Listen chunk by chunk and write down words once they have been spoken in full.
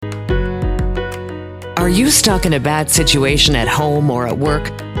Are you stuck in a bad situation at home or at work?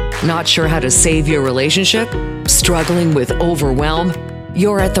 Not sure how to save your relationship? Struggling with overwhelm?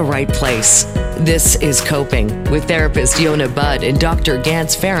 You're at the right place. This is Coping with therapist Yonah Budd and Dr.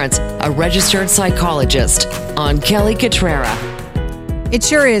 Ganz Ferrance, a registered psychologist, on Kelly Catrera. It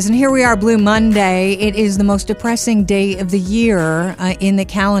sure is. And here we are, Blue Monday. It is the most depressing day of the year in the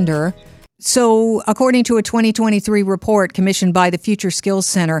calendar. So according to a 2023 report commissioned by the Future Skills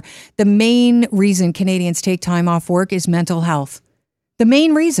Center, the main reason Canadians take time off work is mental health. The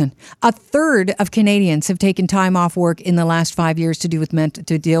main reason. A third of Canadians have taken time off work in the last 5 years to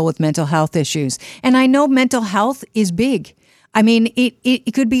deal with mental health issues. And I know mental health is big. I mean,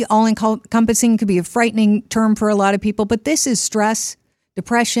 it could be all-encompassing, could be a frightening term for a lot of people, but this is stress,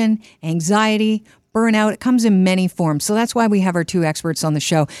 depression, anxiety, burnout. It comes in many forms. So that's why we have our two experts on the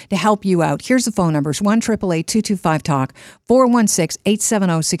show to help you out. Here's the phone numbers: 1-888-225-TALK,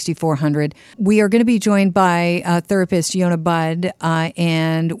 416-870-6400. We are going to be joined by therapist Yonah Budd,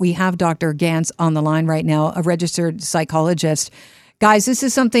 and we have Dr. Ganz on the line right now, a registered psychologist. Guys, this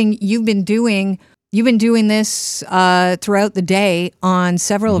is something you've been doing. You've been doing this throughout the day on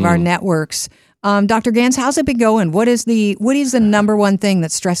several of our networks. Dr. Ganz, how's it been going? What is the number one thing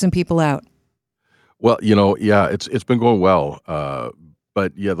that's stressing people out? Well, it's been going well.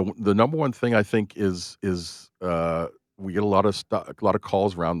 But yeah, the number one thing I think is we get a lot of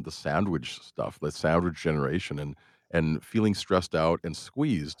calls around the sandwich stuff, the sandwich generation, and feeling stressed out and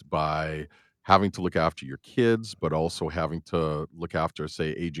squeezed by having to look after your kids, but also having to look after, say,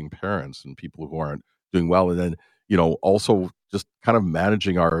 aging parents and people who aren't doing well, and then also just kind of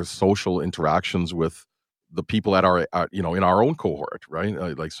managing our social interactions with the people at our in our own cohort,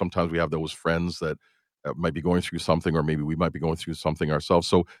 right? Like sometimes we have those friends that might be going through something, or maybe we might be going through something ourselves.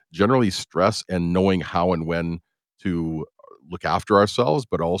 So generally stress and knowing how and when to look after ourselves,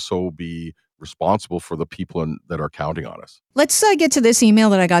 but also be responsible for the people that are counting on us. Let's get to this email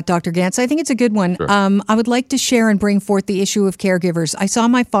that I got, Dr. Ganz. I think it's a good one. Sure. I would like to share and bring forth the issue of caregivers. I saw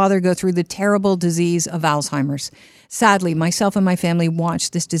my father go through the terrible disease of Alzheimer's. Sadly, myself and my family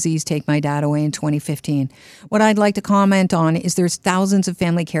watched this disease take my dad away in 2015. What I'd like to comment on is there's thousands of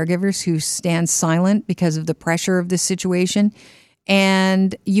family caregivers who stand silent because of the pressure of this situation.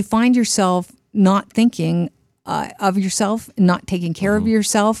 And you find yourself not thinking of yourself, not taking care of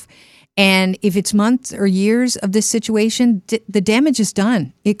yourself. And if it's months or years of this situation, the damage is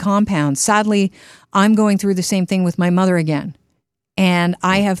done. It compounds. Sadly, I'm going through the same thing with my mother again. And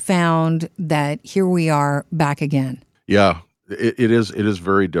I have found that here we are back again. Yeah, it is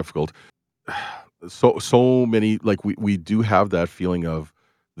very difficult. So many, like we do have that feeling of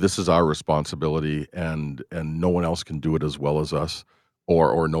this is our responsibility and no one else can do it as well as us,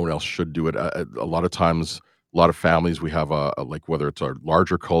 or no one else should do it. A lot of times, a lot of families, we have like whether it's our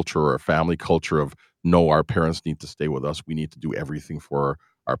larger culture or a family culture of, no, our parents need to stay with us. We need to do everything for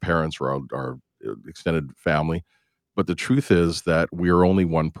our parents or our extended family. But the truth is that we are only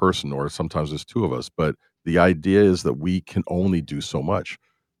one person, or sometimes there's two of us. But the idea is that we can only do so much.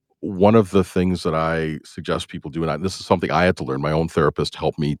 One of the things that I suggest people do, and this is something I had to learn, my own therapist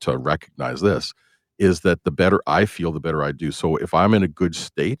helped me to recognize this, is that the better I feel, the better I do. So if I'm in a good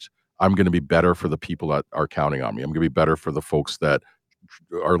state, I'm going to be better for the people that are counting on me. I'm going to be better for the folks that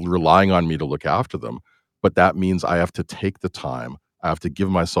are relying on me to look after them. But that means I have to take the time. I have to give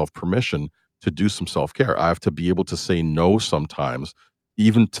myself permission to do some self-care. I have to be able to say no sometimes,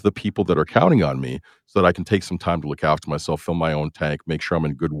 even to the people that are counting on me, so that I can take some time to look after myself, fill my own tank, make sure I'm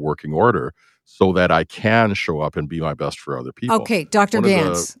in good working order, so that I can show up and be my best for other people. Okay, Dr.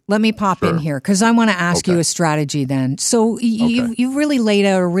 Ganz, let me pop in here because I want to ask you a strategy then. So you've really laid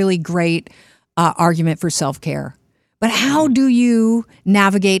out a really great argument for self-care. But how do you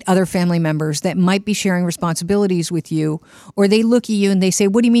navigate other family members that might be sharing responsibilities with you, or they look at you and they say,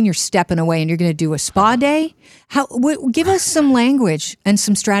 what do you mean you're stepping away and you're going to do a spa day? Give us some language and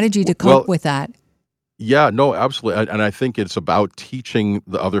some strategy to cope with that. Yeah, no, absolutely. And I think it's about teaching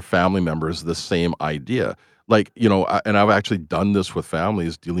the other family members the same idea. Like, and I've actually done this with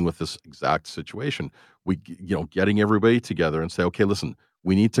families dealing with this exact situation. Getting everybody together and say, okay, listen,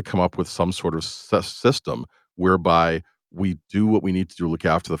 we need to come up with some sort of system whereby we do what we need to do to look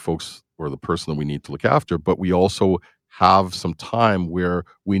after the folks or the person that we need to look after, but we also have some time where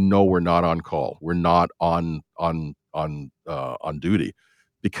we know we're not on call, we're not on duty,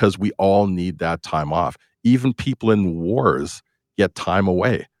 because we all need that time off. Even people in wars get time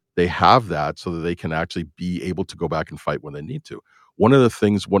away. They have that so that they can actually be able to go back and fight when they need to. One of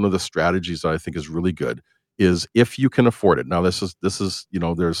the strategies that I think is really good is if you can afford it. Now, this is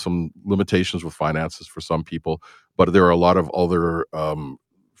there's some limitations with finances for some people, but there are a lot of other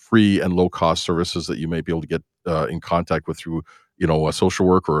free and low cost services that you may be able to get in contact with through, a social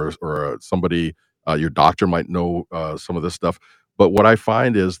worker or somebody, your doctor might know some of this stuff. But what I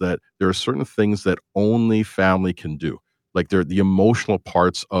find is that there are certain things that only family can do. Like they're the emotional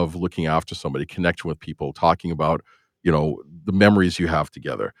parts of looking after somebody, connecting with people, talking about, the memories you have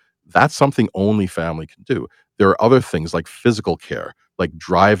together. That's something only family can do. There are other things like physical care, like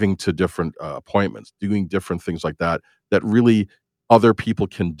driving to different appointments, doing different things like that, that really other people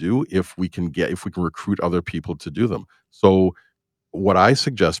can do if we can recruit other people to do them. So what I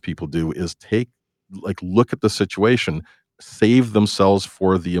suggest people do is look at the situation, save themselves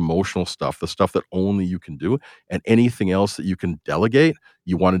for the emotional stuff, the stuff that only you can do, and anything else that you can delegate,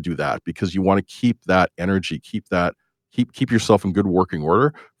 you want to do that because you want to keep that energy, keep yourself in good working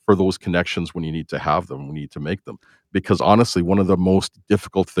order for those connections when you need to have them, when you need to make them. Because honestly, one of the most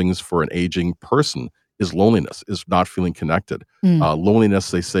difficult things for an aging person is loneliness, is not feeling connected. Loneliness,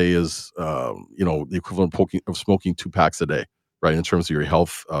 they say, is the equivalent of smoking 2 packs a day, right, in terms of your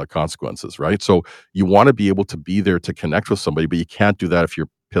health consequences, right? So you want to be able to be there to connect with somebody, but you can't do that if you're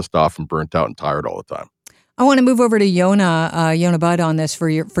pissed off and burnt out and tired all the time. I want to move over to Yonah Budd on this for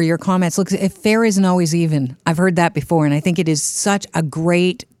your comments. Look, if fair isn't always even, I've heard that before, and I think it is such a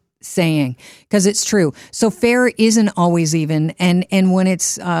great saying because it's true. So fair isn't always even, and when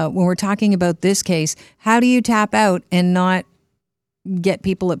it's when we're talking about this case, how do you tap out and not get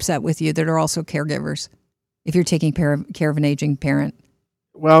people upset with you that are also caregivers if you're taking care of an aging parent?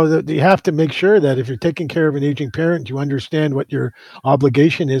 Well, you have to make sure that if you're taking care of an aging parent, you understand what your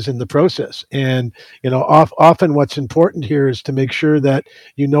obligation is in the process. And, often what's important here is to make sure that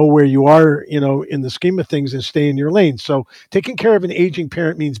you know where you are, in the scheme of things and stay in your lane. So taking care of an aging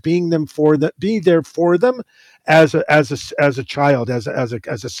parent means be there for them as a child, as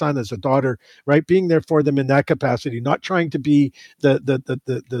a son, as a daughter, right? Being there for them in that capacity, not trying to be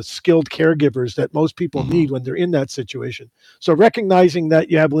the skilled caregivers that most people need when they're in that situation. So recognizing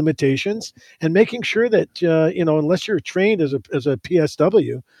that you have limitations and making sure that unless you're trained as a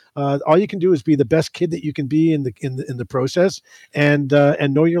PSW, all you can do is be the best kid that you can be in the process, and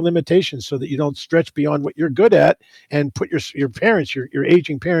know your limitations so that you don't stretch beyond what you're good at and put your parents, your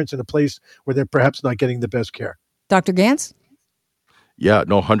aging parents, in a place where they're perhaps not getting the best care. Dr. Ganz? Yeah,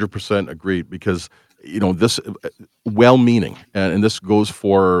 no, 100% agreed, because this well-meaning, and this goes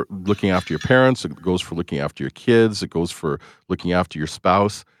for looking after your parents, it goes for looking after your kids, it goes for looking after your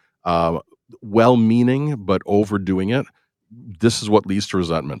spouse. Well-meaning, but overdoing it, this is what leads to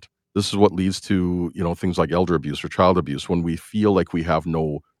resentment. This is what leads to, things like elder abuse or child abuse, when we feel like we have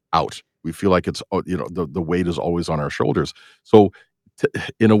no out. We feel like it's, the weight is always on our shoulders. So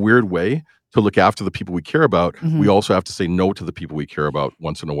in a weird way, to look after the people we care about, we also have to say no to the people we care about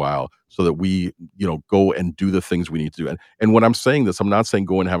once in a while, so that we, go and do the things we need to do. And when I'm saying this, I'm not saying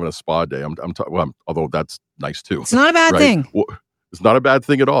go and have a spa day. Although that's nice too. It's not a bad thing. Well, it's not a bad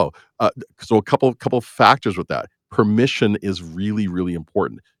thing at all. So a couple factors with that. Permission is really, really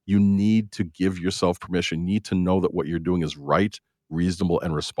important. You need to give yourself permission. You need to know that what you're doing is right, reasonable,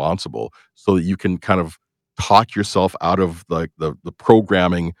 and responsible, so that you can kind of talk yourself out of the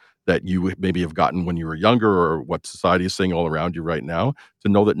programming that you maybe have gotten when you were younger, or what society is saying all around you right now, to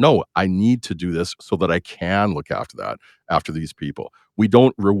know that, no, I need to do this so that I can look after these people. We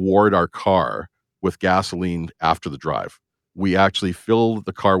don't reward our car with gasoline after the drive. We actually fill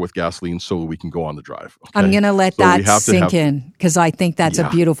the car with gasoline so we can go on the drive. Okay? I'm going to let that sink in, because I think that's a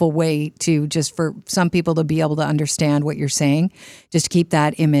beautiful way to, just for some people to be able to understand what you're saying, just to keep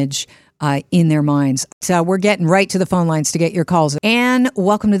that image in their minds. So we're getting right to the phone lines to get your calls. Anne,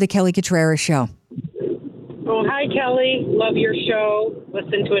 welcome to the Kelly Contreras Show. Oh, hi, Kelly. Love your show.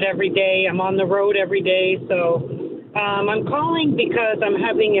 Listen to it every day. I'm on the road every day. So I'm calling because I'm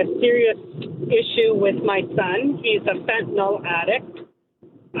having a serious issue with my son. He's a fentanyl addict.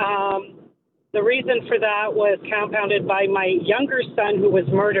 The reason for that was compounded by my younger son, who was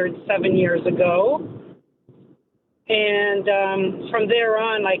murdered 7 years ago. And from there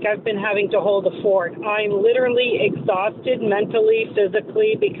on, I've been having to hold the fort. I'm literally exhausted mentally,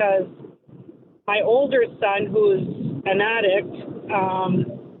 physically, because my older son, who's an addict,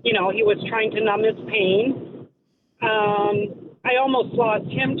 he was trying to numb his pain. I almost lost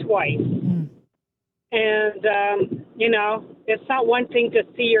him twice. And, it's not one thing to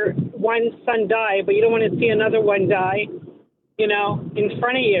see your one son die, but you don't want to see another one die, in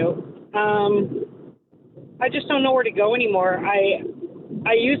front of you. I just don't know where to go anymore. I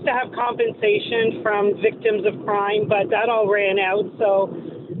used to have compensation from victims of crime, but that all ran out, so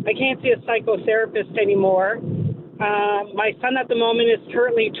I can't see a psychotherapist anymore. My son at the moment is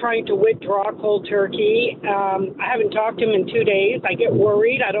currently trying to withdraw cold turkey. I haven't talked to him in 2 days. I get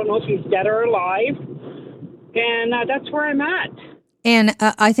worried. I don't know if he's dead or alive. And that's where I'm at. And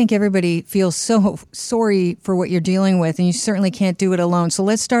I think everybody feels so sorry for what you're dealing with, and you certainly can't do it alone. So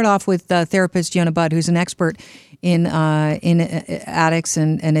let's start off with therapist Yonah Budd, who's an expert in addicts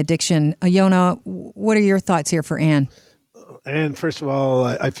and addiction. Yonah, what are your thoughts here for Anne? And first of all,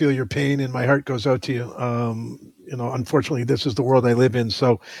 I feel your pain, and my heart goes out to you. Unfortunately, this is the world I live in,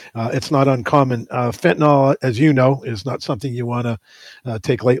 so it's not uncommon. Fentanyl, as you know, is not something you want to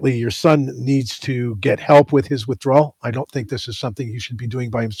take lightly. Your son needs to get help with his withdrawal. I don't think this is something he should be doing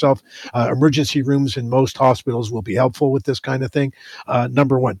by himself. Emergency rooms in most hospitals will be helpful with this kind of thing.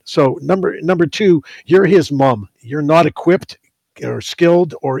 Number one. So number two, you're his mom. You're not equipped or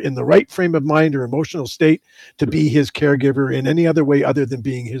skilled or in the right frame of mind or emotional state to be his caregiver in any other way other than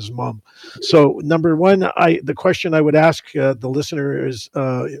being his mom. So number one, the question I would ask the listener is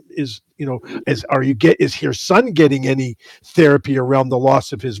your son getting any therapy around the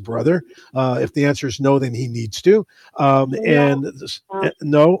loss of his brother? If the answer is no, then he needs to. So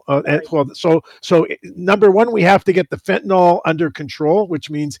number one, we have to get the fentanyl under control, which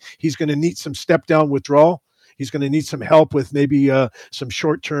means he's going to need some step down withdrawal. He's going to need some help with maybe some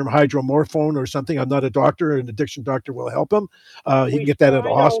short-term hydromorphone or something. I'm not a doctor. An addiction doctor will help him. He can get that at a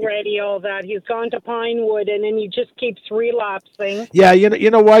hospital. Already all that. He's gone to Pinewood, and then he just keeps relapsing. Yeah,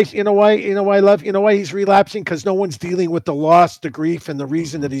 you know why he's relapsing? Because no one's dealing with the loss, the grief, and the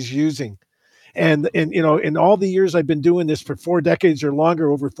reason that he's using. And in all the years I've been doing this for 4 decades or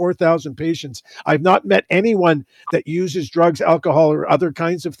longer, over 4,000 patients, I've not met anyone that uses drugs, alcohol, or other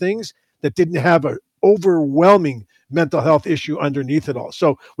kinds of things that didn't have a overwhelming mental health issue underneath it all.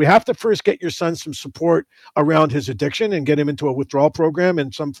 So we have to first get your son some support around his addiction and get him into a withdrawal program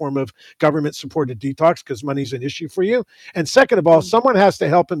and some form of government supported detox, because money's an issue for you. And second of all, someone has to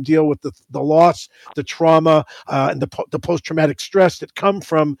help him deal with the loss, the trauma, and the post-traumatic stress that come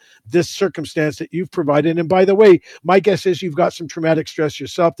from this circumstance that you've provided. And by the way, my guess is you've got some traumatic stress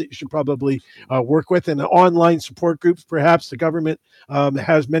yourself that you should probably work with. And online support groups, perhaps the government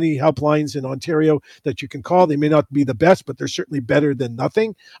has many helplines in Ontario that you can call. They may not be the best, but they're certainly better than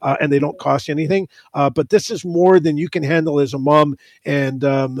nothing, and they don't cost you anything. But this is more than you can handle as a mom, and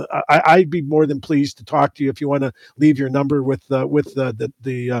I'd be more than pleased to talk to you if you want to leave your number with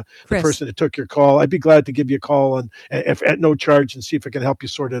the person that took your call. I'd be glad to give you a call at no charge and see if I can help you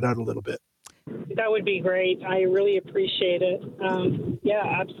sort it out a little bit. That would be great. I really appreciate it. Yeah,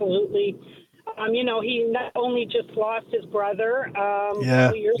 absolutely. He not only just lost his brother,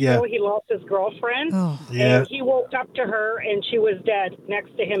 2 years ago, he lost his girlfriend. And he woke up to her, and she was dead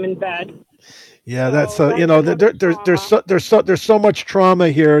next to him in bed. Yeah, there's so much trauma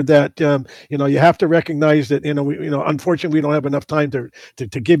here that you have to recognize that unfortunately we don't have enough time to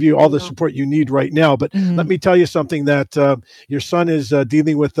give you all the support you need right now. But let me tell you something that your son is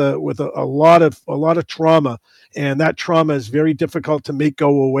dealing with a lot of trauma, and that trauma is very difficult to make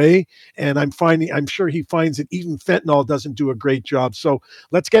go away. And I'm sure he finds that even fentanyl doesn't do a great job. So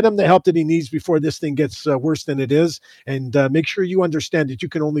let's get him the help that he needs before this thing gets worse than it is, and make sure you understand that you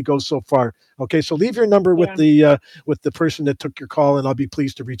can only go so far. Okay, so leave your number with the person that took your call, and I'll be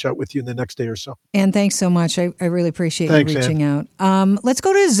pleased to reach out with you in the next day or so. And thanks so much. I really appreciate you reaching out. Let's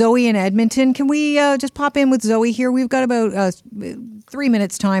go to Zoe in Edmonton. Can we just pop in with Zoe here? We've got about 3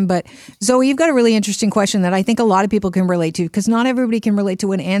 minutes time, but Zoe, you've got a really interesting question that I think a lot of people can relate to, because not everybody can relate to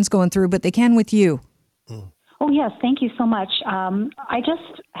what Anne's going through, but they can with you. Oh, yes. Thank you so much. I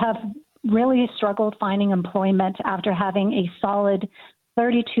just have really struggled finding employment after having a solid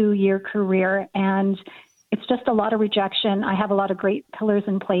 32-year career, and it's just a lot of rejection. I have a lot of great pillars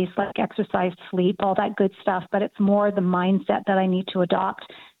in place, like exercise, sleep, all that good stuff, but it's more the mindset that I need to adopt,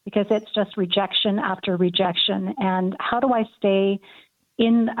 because it's just rejection after rejection. And how do I stay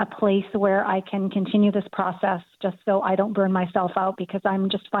in a place where I can continue this process just so I don't burn myself out, because I'm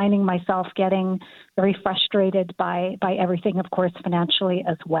just finding myself getting very frustrated by everything, of course, financially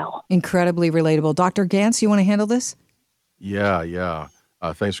as well. Incredibly relatable. Dr. Ganz, you want to handle this? Yeah.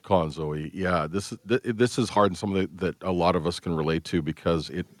 Thanks for calling, Zoe. Yeah, this is hard and something that a lot of us can relate to,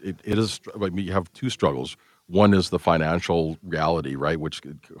 because it is. I mean, you have two struggles. One is the financial reality, right, which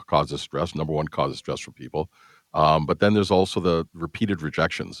causes stress. Number one, causes stress for people. But then there's also the repeated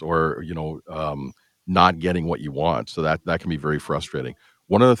rejections, or not getting what you want. So that can be very frustrating.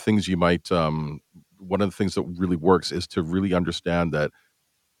 One of the things that really works is to really understand that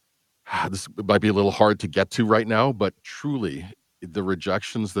this might be a little hard to get to right now, but truly, the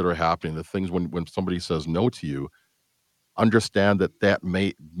rejections that are happening, the things when somebody says no to you, understand that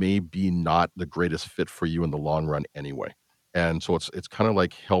may be not the greatest fit for you in the long run anyway. And so it's kind of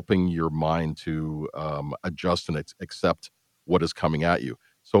like helping your mind to adjust and accept what is coming at you.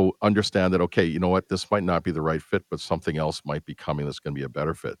 So understand that, okay, you know what, this might not be the right fit, but something else might be coming that's going to be a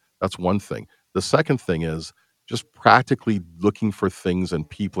better fit. That's one thing. The second thing is just practically looking for things and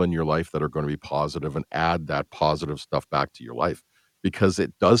people in your life that are going to be positive and add that positive stuff back to your life, because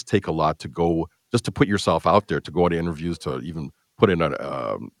it does take a lot to go just to put yourself out there, to go to interviews, to even put in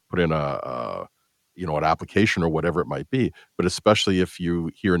a an application or whatever it might be, but especially if you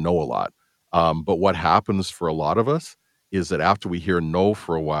hear no a lot. But what happens for a lot of us is that after we hear no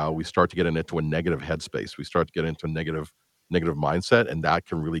for a while, we start to get into a negative headspace. We start to get into a negative mindset, and that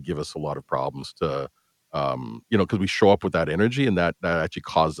can really give us a lot of problems to, because we show up with that energy, and that actually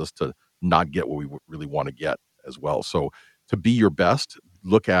causes us to not get what we really want to get as well. So to be your best,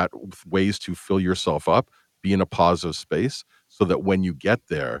 look at ways to fill yourself up, be in a positive space, so that when you get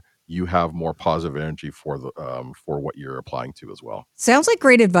there, you have more positive energy for what you're applying to as well. Sounds like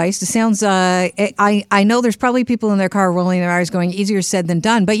great advice. It sounds, I know there's probably people in their car rolling their eyes going, easier said than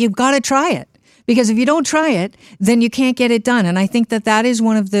done, but you've got to try it. Because if you don't try it, then you can't get it done. And I think that is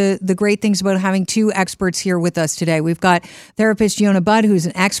one of the great things about having two experts here with us today. We've got therapist Yonah Budd, who's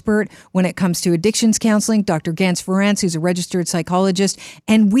an expert when it comes to addictions counseling, Dr. Ganz Ferrance, who's a registered psychologist,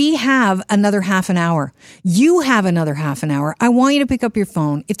 and we have another half an hour. You have another half an hour. I want you to pick up your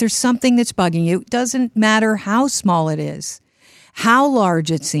phone. If there's something that's bugging you, it doesn't matter how small it is, how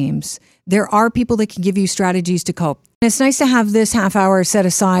large it seems, there are people that can give you strategies to cope. It's nice to have this half hour set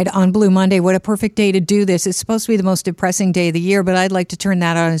aside on Blue Monday. What a perfect day to do this. It's supposed to be the most depressing day of the year, but I'd like to turn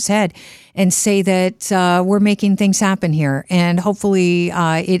that on its head and say that we're making things happen here. And hopefully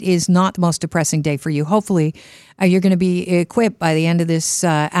it is not the most depressing day for you. Hopefully you're going to be equipped by the end of this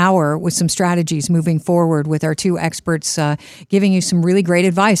hour with some strategies moving forward with our two experts giving you some really great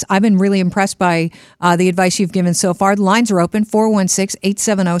advice. I've been really impressed by the advice you've given so far. The lines are open,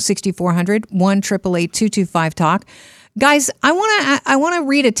 416-870-6400, 1-888-225-TALK. Guys, I want to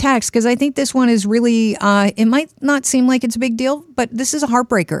read a text because I think this one is really, it might not seem like it's a big deal, but this is a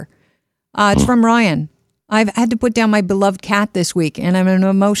heartbreaker. It's from Ryan. I've had to put down my beloved cat this week, and I'm an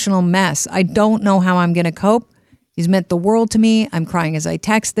emotional mess. I don't know how I'm going to cope. He's meant the world to me. I'm crying as I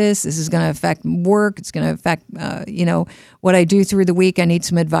text this. This is going to affect work. It's going to affect, what I do through the week. I need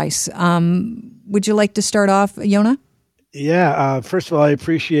some advice. Would you like to start off, Yonah? Yeah. First of all, I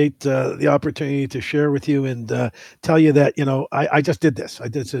appreciate the opportunity to share with you and tell you that, I just did this. I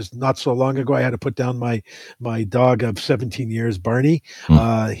did this not so long ago. I had to put down my dog of 17 years, Barney.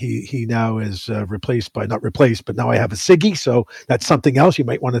 He now is not replaced, but now I have a Siggy. So that's something else you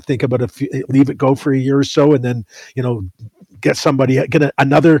might want to think about. Leave it go for a year or so, and then, get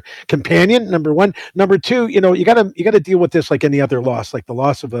another companion. Number one. Number two, you got to deal with this like any other loss, like the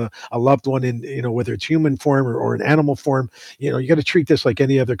loss of a loved one in, whether it's human form or an animal form. You got to treat this like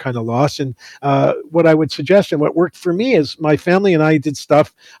any other kind of loss. And what I would suggest and what worked for me is my family and I did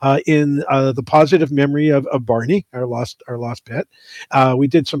stuff in the positive memory of Barney, our lost pet. We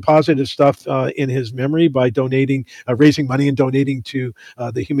did some positive stuff in his memory by donating, raising money and donating to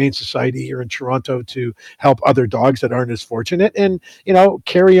the Humane Society here in Toronto to help other dogs that aren't as fortunate, and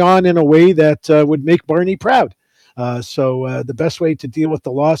carry on in a way that would make Barney proud. So the best way to deal with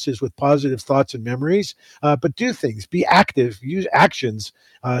the loss is with positive thoughts and memories, but do things, be active, use actions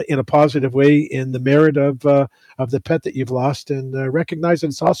in a positive way in the merit of the pet that you've lost, and recognize that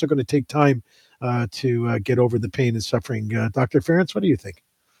it's also going to take time to get over the pain and suffering. Dr. Ferrance, what do you think?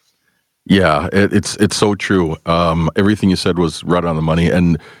 Yeah, it's so true. Everything you said was right on the money,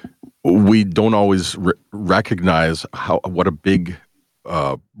 and we don't always recognize what a big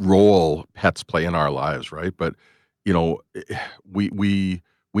role pets play in our lives, right? But we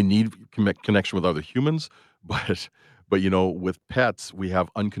need connection with other humans, but with pets we have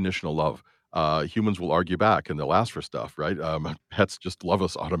unconditional love. Humans will argue back and they'll ask for stuff, right? Pets just love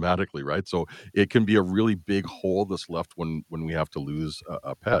us automatically, right? So it can be a really big hole that's left when we have to lose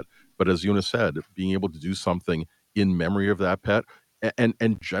a pet. But as Yonah said, being able to do something in memory of that pet,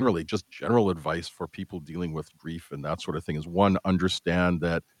 and generally just general advice for people dealing with grief and that sort of thing is, one, understand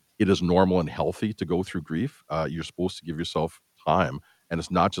that it is normal and healthy to go through grief. You're supposed to give yourself time, and it's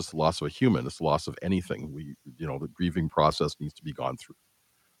not just the loss of a human, it's the loss of anything. The grieving process needs to be gone through.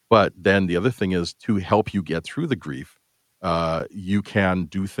 But then the other thing is, to help you get through the grief, you can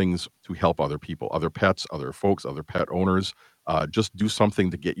do things to help other people, other pets, other folks, other pet owners. Just do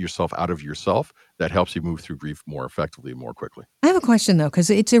something to get yourself out of yourself that helps you move through grief more effectively, more quickly. I have a question, though, because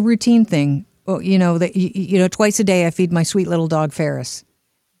it's a routine thing. That twice a day I feed my sweet little dog Ferris,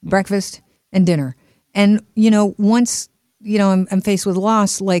 breakfast and dinner. And, once I'm faced with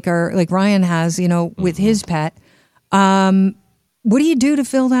loss like Ryan has, with his pet. What do you do to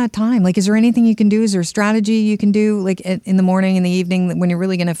fill that time? Like, is there anything you can do? Is there a strategy you can do, like in the morning, in the evening, when you're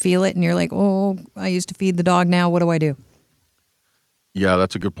really going to feel it and you're like, oh, I used to feed the dog. Now what do I do? Yeah,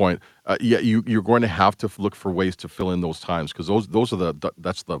 that's a good point. You're going to have to look for ways to fill in those times, because those are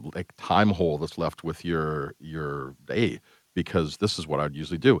that's the like time hole that's left with your day. Because this is what I'd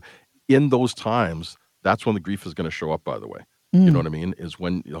usually do in those times. That's when the grief is going to show up. By the way, you know what I mean? Is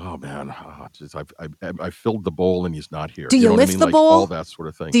when I filled the bowl and he's not here. Do you lift the bowl? All that sort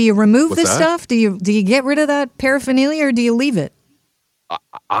of thing. Do you remove the stuff? Do you get rid of that paraphernalia, or do you leave it?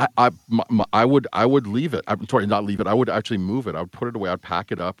 I would leave it. I'm sorry, not leave it. I would actually move it. I would put it away. I'd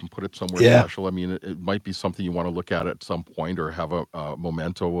pack it up and put it somewhere special. I mean, it might be something you want to look at some point, or have a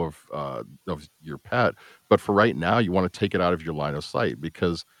memento of your pet. But for right now, you want to take it out of your line of sight,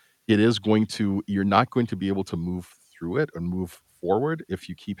 because you're not going to be able to move through it and move forward if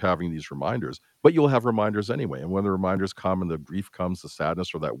you keep having these reminders. But you'll have reminders anyway. And when the reminders come and the grief comes, the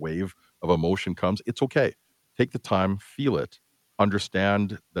sadness or that wave of emotion comes, it's okay. Take the time, feel it,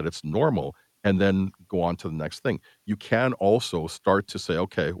 understand that it's normal, and then go on to the next thing. You can also start to say,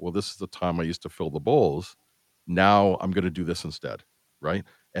 okay, well, this is the time I used to fill the bowls. Now I'm going to do this instead, right?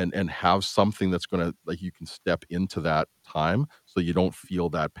 And have something that's going to, like, you can step into that time so you don't feel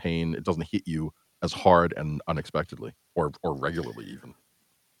that pain. It doesn't hit you as hard and unexpectedly or regularly even.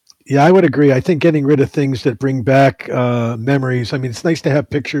 Yeah, I would agree. I think getting rid of things that bring back memories. I mean, it's nice to have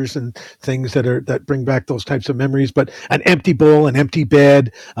pictures and things that bring back those types of memories. But an empty bowl, an empty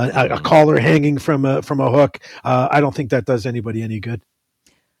bed, a collar hanging from a hook, I don't think that does anybody any good.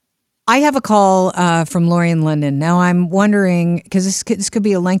 I have a call from Lori in London. Now I'm wondering, because this could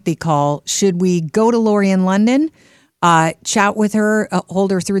be a lengthy call. Should we go to Lori in London, chat with her, hold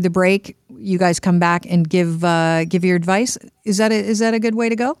her through the break? You guys come back and give your advice. Is that a good way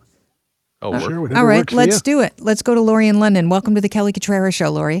to go? Oh, sure. All right, let's do it. Let's go to Lori in London. Welcome to the Kelly Cutrera Show,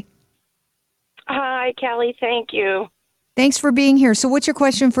 Lori. Hi, Kelly. Thank you. Thanks for being here. So what's your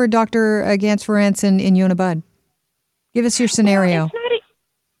question for Dr. Ganz Ferrance and Yonah Budd? Give us your scenario. Well,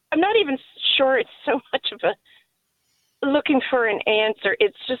 I'm not even sure it's so much of a looking for an answer.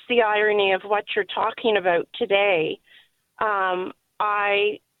 It's just the irony of what you're talking about today.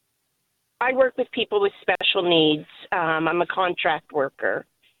 I work with people with special needs. I'm a contract worker.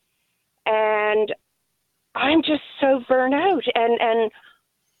 And I'm just so burnt out. And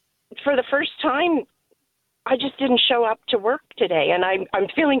for the first time, I just didn't show up to work today. And I'm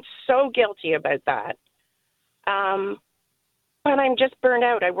feeling so guilty about that. But I'm just burnt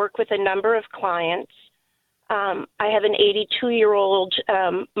out. I work with a number of clients. I have an 82-year-old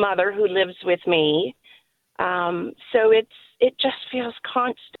mother who lives with me. So it just feels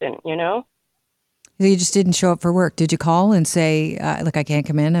constant, You just didn't show up for work. Did you call and say, look, I can't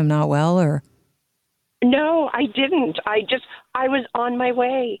come in, I'm not well, or? No, I didn't. I was on my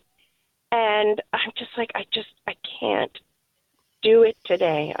way. And I'm just like, I can't do it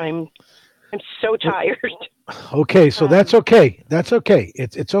today. I'm so tired. Okay, so that's okay. That's okay.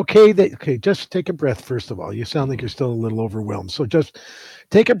 It's okay just take a breath first of all. You sound like you're still a little overwhelmed. So just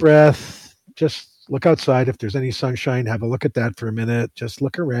take a breath. Just look outside. If there's any sunshine, have a look at that for a minute. Just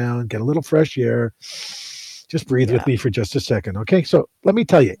look around, get a little fresh air. Just breathe with me for just a second. Okay. So let me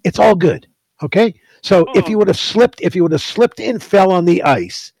tell you, it's all good. Okay. So if you would have slipped and fell on the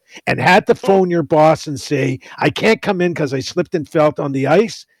ice and had to phone your boss and say, I can't come in because I slipped and fell on the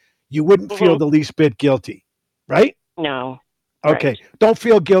ice, you wouldn't feel the least bit guilty, right? No. Okay. Right. Don't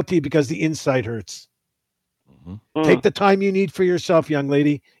feel guilty because the inside hurts. Take the time you need for yourself, young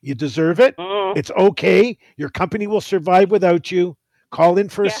lady. You deserve it. It's okay. Your company will survive without you. Call in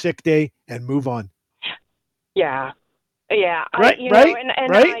for a sick day and move on. Yeah. Yeah. Right.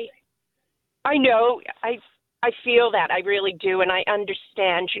 I know. I feel that. I really do. And I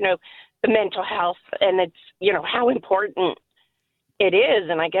understand, the mental health and it's, how important it is.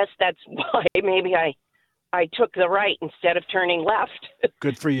 And I guess that's why maybe I took the right instead of turning left.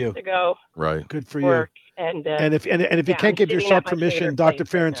 Good for you. To go. Right. Good for work. you. And if you can't give yourself permission, Dr.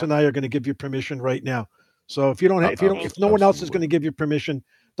 Ferrance and I are going to give you permission right now. So if no one else is going to give you permission,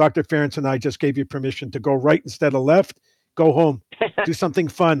 Dr. Ferrance and I just gave you permission to go right instead of left. Go home, do something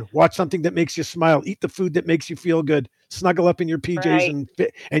fun, watch something that makes you smile, eat the food that makes you feel good, snuggle up in your PJs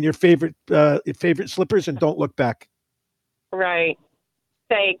and your favorite slippers, and don't look back. Right.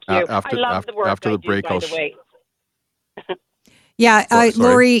 Thank you. I love the work after the I do, break, by the way. Yeah,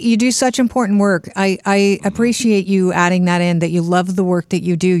 Lori, you do such important work. I appreciate you adding that in, that you love the work that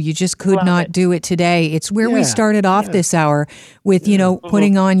you do. You just could not do it today. It's where we started off this hour with,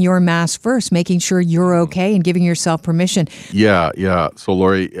 putting on your mask first, making sure you're okay and giving yourself permission. Yeah. So,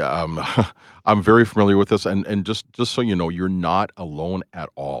 Lori, I'm very familiar with this. And just so you know, you're not alone at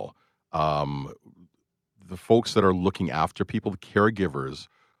all. The folks that are looking after people, the caregivers,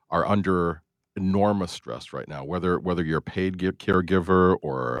 are under enormous stress right now, whether you're a paid caregiver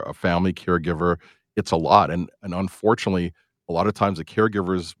or a family caregiver. It's a lot, and unfortunately a lot of times the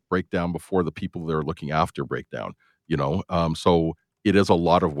caregivers break down before the people they're looking after break down, so it is a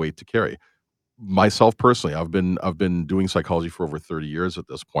lot of weight to carry. Myself personally, I've been doing psychology for over 30 years at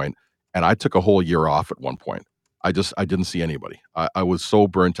this point, and I took a whole year off at one point. I didn't see anybody. I was so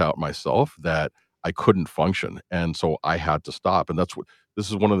burnt out myself that I couldn't function, and so I had to stop. And this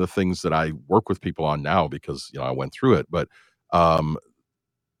is one of the things that I work with people on now, because I went through it. But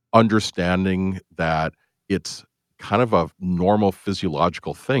understanding that it's kind of a normal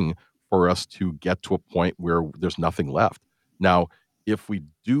physiological thing for us to get to a point where there's nothing left. Now, if we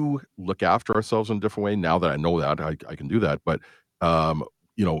do look after ourselves in a different way, now that I know that, I can do that. But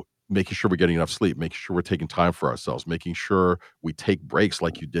making sure we're getting enough sleep, making sure we're taking time for ourselves, making sure we take breaks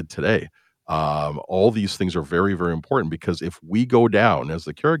like you did today. All these things are very, very important, because if we go down as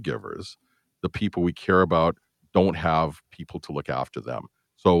the caregivers, the people we care about don't have people to look after them.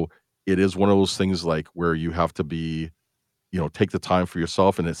 So it is one of those things like where you have to be, take the time for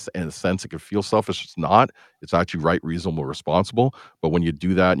yourself. And in a sense, it can feel selfish. It's not. It's actually right, reasonable, responsible. But when you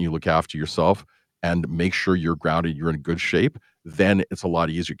do that and you look after yourself and make sure you're grounded, you're in good shape, then it's a lot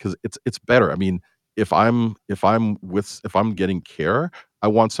easier, because it's better. I mean, if I'm getting care, I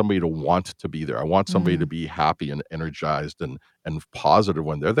want somebody to want to be there. I want somebody to be happy and energized and positive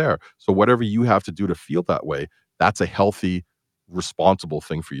when they're there. So whatever you have to do to feel that way, that's a healthy, responsible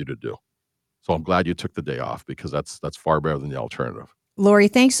thing for you to do. So I'm glad you took the day off, because that's far better than the alternative. Lori,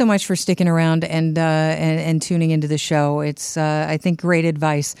 thanks so much for sticking around and tuning into the show. It's I think great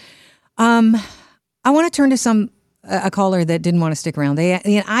advice. I want to turn to a caller that didn't want to stick around.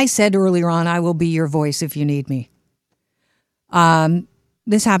 I said earlier on, I will be your voice if you need me.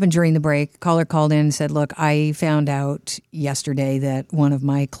 This happened during the break. Caller called in and said, look, I found out yesterday that one of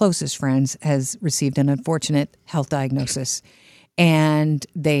my closest friends has received an unfortunate health diagnosis. And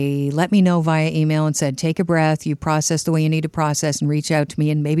they let me know via email and said, take a breath, you process the way you need to process, and reach out to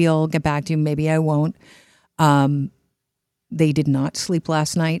me, and maybe I'll get back to you, maybe I won't. They did not sleep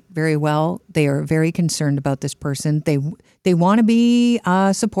last night very well. They are very concerned about this person. They want to be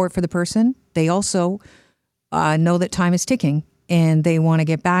support for the person. They also know that time is ticking, and they want to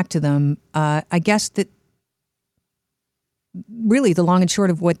get back to them. I guess that really the long and short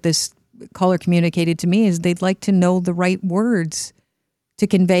of what this caller communicated to me is they'd like to know the right words to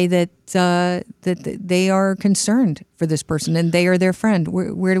convey that they are concerned for this person and they are their friend.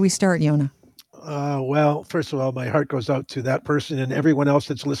 Where do we start, Yonah? Well, first of all, my heart goes out to that person and everyone else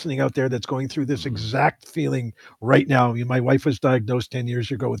that's listening out there that's going through this exact feeling right now. My wife was diagnosed 10 years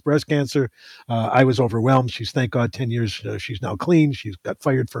ago with breast cancer. I was overwhelmed. She's, thank God, 10 years. She's now clean. She's got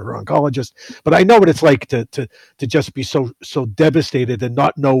fired for her oncologist. But I know what it's like to just be so devastated and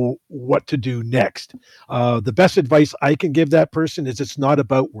not know what to do next. The best advice I can give that person is it's not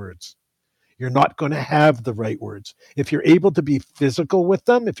about words. You're not going to have the right words. If you're able to be physical with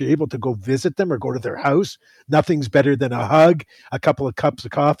them, if you're able to go visit them or go to their house, nothing's better than a hug, a couple of cups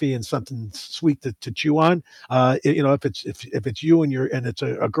of coffee, and something sweet to chew on. If it's you and it's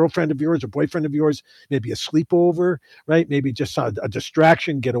a girlfriend of yours, a boyfriend of yours, maybe a sleepover, right? Maybe just a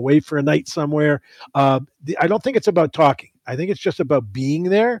distraction, get away for a night somewhere. I don't think it's about talking. I think it's just about being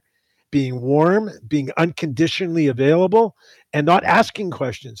there, being warm, being unconditionally available, and not asking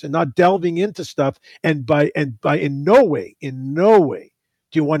questions and not delving into stuff. And by in no way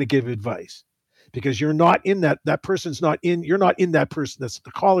do you want to give advice, because you're not in that person's not in, you're not in that person. That's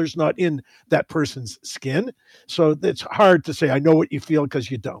the caller's not in that person's skin. So it's hard to say, I know what you feel,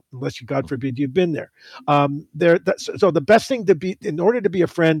 because you don't, unless you, God forbid, you've been there. So the best thing to be, in order to be a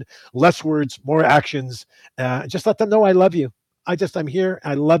friend, less words, more actions. Just let them know, I love you. I'm here.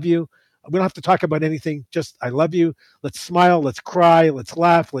 I love you. We don't have to talk about anything. Just, I love you. Let's smile. Let's cry. Let's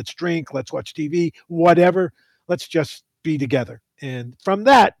laugh. Let's drink. Let's watch TV, whatever. Let's just be together. And from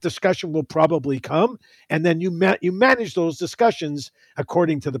that, discussion will probably come. And then you manage those discussions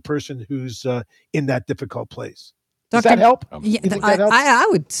according to the person who's in that difficult place. Does that help? Yeah, I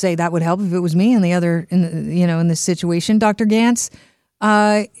would say that would help if it was me in this situation. Dr. Ganz,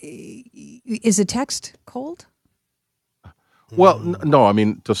 is a text cold? Well, no, I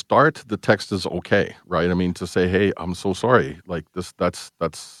mean, to start, the text is okay, right? I mean, to say, hey, I'm so sorry, like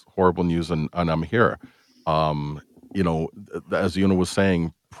that's horrible news, and I'm here. As Yonah was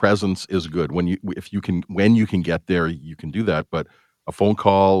saying, presence is good. When you can get there, you can do that. But a phone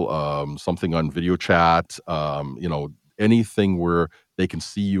call, something on video chat, anything where they can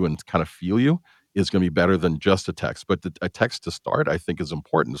see you and kind of feel you is going to be better than just a text. But a text to start, I think, is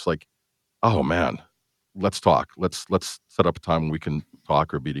important. It's like, oh man, let's talk. Let's set up a time when we can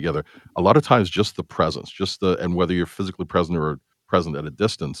talk or be together. A lot of times, just the presence, and whether you're physically present or present at a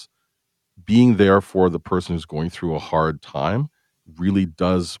distance, being there for the person who's going through a hard time really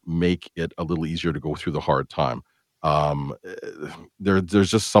does make it a little easier to go through the hard time. There's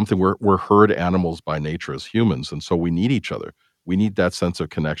just something, we're herd animals by nature as humans, and so we need each other. We need that sense of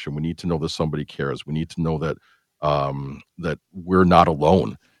connection. We need to know that somebody cares. We need to know that that we're not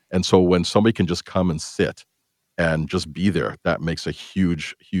alone. And so when somebody can just come and sit and just be there, that makes a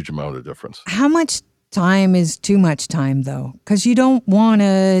huge, huge amount of difference. How much time is too much time, though? Because you don't want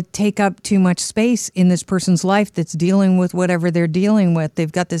to take up too much space in this person's life that's dealing with whatever they're dealing with.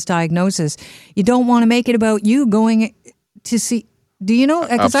 They've got this diagnosis. You don't want to make it about you going to see. Do you know?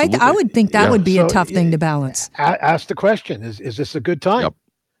 Because I would think that would be a tough thing to balance. Ask the question, is this a good time? Yep.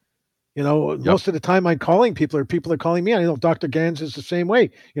 Most of the time I'm calling people are calling me. I know Dr. Ganz is the same way.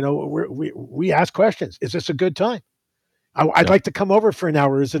 We ask questions. Is this a good time? I'd like to come over for an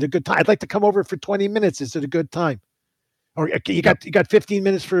hour. Is it a good time? I'd like to come over for 20 minutes. Is it a good time? Or you got 15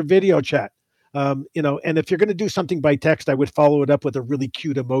 minutes for a video chat. And if you're going to do something by text, I would follow it up with a really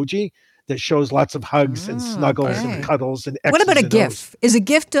cute emoji that shows lots of hugs and snuggles and cuddles and X's. What about a GIF? Is a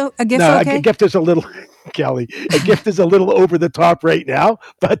GIF no, okay? A GIF is a little, Kelly. A GIF is a little over the top right now,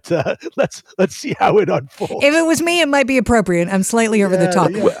 but let's see how it unfolds. If it was me, it might be appropriate. I'm slightly over the top.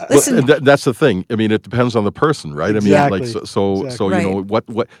 Yeah. Listen, that's the thing. I mean, it depends on the person, right? Exactly. I mean, exactly.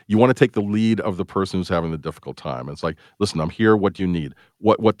 What you want to take the lead of the person who's having the difficult time. It's like, listen, I'm here. What do you need?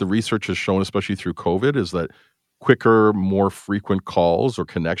 What the research has shown, especially through COVID, is that quicker, more frequent calls or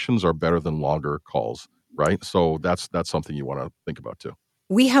connections are better than longer calls, right? So that's something you want to think about too.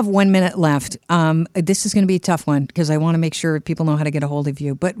 we have 1 minute left. This is going to be a tough one because I want to make sure people know how to get a hold of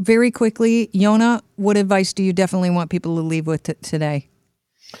you. But very quickly, Yonah, what advice do you definitely want people to leave with today?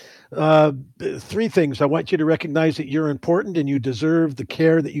 3 things. I want you to recognize that you're important and you deserve the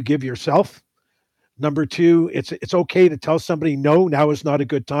care that you give yourself. Number 2, it's okay to tell somebody, no, now is not a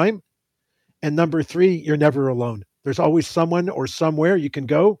good time. And number 3, you're never alone. There's always someone or somewhere you can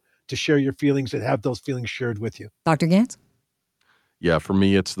go to share your feelings and have those feelings shared with you. Dr. Ganz? Yeah, for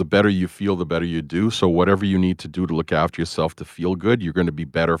me, it's the better you feel, the better you do. So whatever you need to do to look after yourself to feel good, you're going to be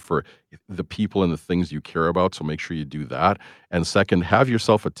better for the people and the things you care about. So make sure you do that. And second, have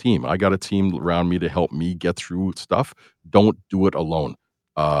yourself a team. I got a team around me to help me get through stuff. Don't do it alone.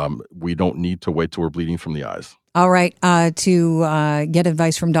 We don't need to wait till we're bleeding from the eyes. All right. To get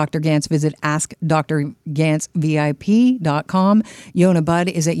advice from Dr. Ganz, visit AskDrGantzVIP.com. Yonah Budd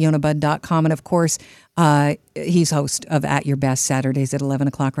is at YonahBudd.com. And of course, he's host of At Your Best Saturdays at 11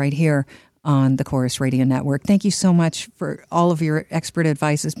 o'clock right here on the Corus Radio Network. Thank you so much for all of your expert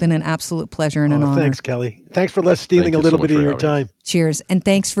advice. It's been an absolute pleasure and an honor. Thanks, Kelly. Thanks for stealing a little bit of your time. Cheers. And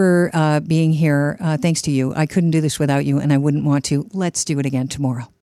thanks for being here. Thanks to you. I couldn't do this without you, and I wouldn't want to. Let's do it again tomorrow.